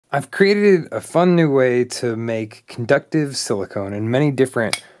I've created a fun new way to make conductive silicone in many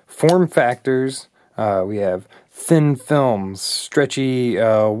different form factors. We have thin films, stretchy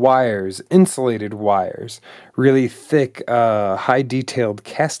wires, insulated wires, really thick, high-detailed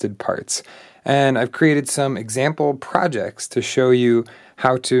casted parts. And I've created some example projects to show you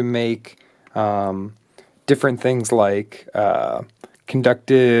how to make different things like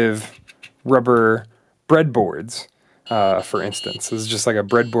conductive rubber breadboards. For instance, this is just like a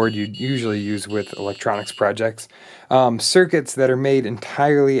breadboard you'd usually use with electronics projects. Circuits that are made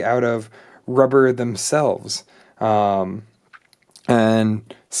entirely out of rubber themselves. And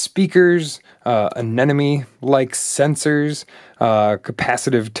speakers, anemone-like sensors,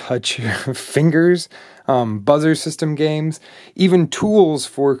 capacitive touch fingers, buzzer system games, even tools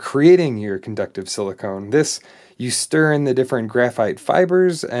for creating your conductive silicone. You stir in the different graphite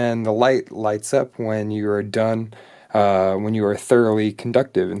fibers and the light lights up when you are done, when you are thoroughly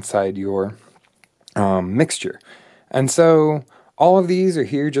conductive inside your mixture. And so all of these are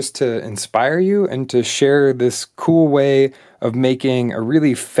here just to inspire you and to share this cool way of making a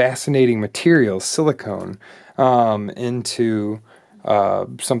really fascinating material, silicone, into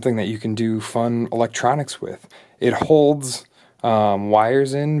something that you can do fun electronics with. It holds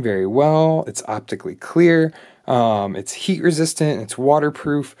wires in very well. It's optically clear. It's heat resistant. It's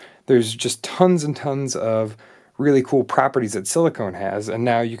waterproof. There's just tons and tons of really cool properties that silicone has, and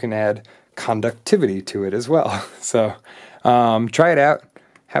now you can add conductivity to it as well. So try it out,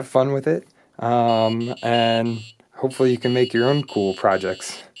 have fun with it, and hopefully you can make your own cool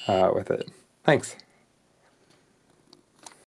projects with it. Thanks.